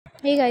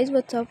Hey guys,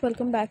 what's up?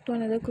 Welcome back to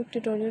another quick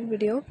tutorial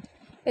video.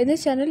 In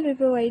this channel, we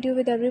provide you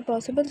with every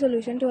possible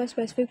solution to a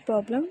specific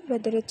problem.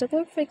 Whether it's a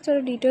quick fix or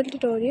a detailed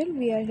tutorial,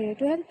 we are here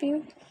to help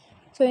you.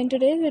 So in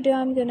today's video,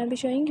 I'm gonna be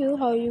showing you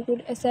how you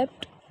could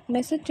accept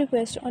message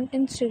requests on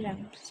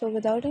Instagram. So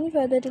without any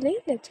further delay,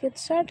 let's get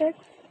started.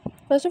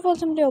 First of all,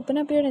 simply open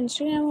up your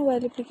Instagram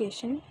mobile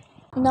application.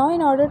 Now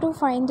in order to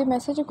find the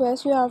message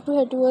request, you have to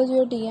head towards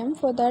your DM.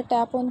 For that,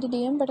 tap on the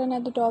DM button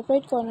at the top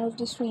right corner of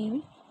the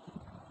screen.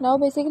 Now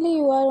basically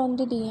you are on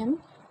the DM.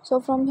 So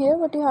from here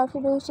what you have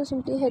to do is to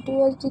simply head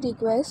towards the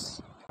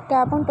requests,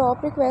 tap on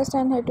top request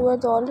and head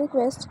towards all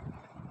requests,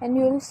 and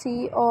you will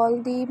see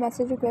all the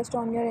message requests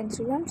on your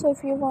Instagram. So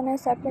if you want to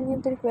accept any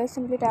of the requests,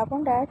 simply tap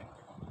on that,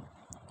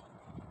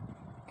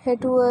 head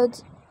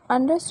towards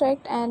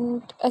unrestrict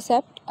and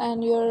accept,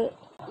 and your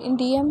in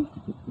DM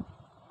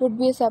would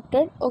be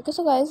accepted. Okay,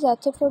 so guys,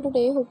 that's it for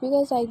today. Hope you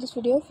guys like this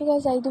video. If you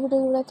guys like the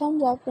video, give it a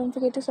thumbs up. Don't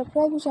forget to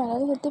subscribe to the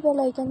channel, hit the bell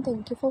icon.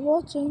 Thank you for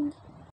watching.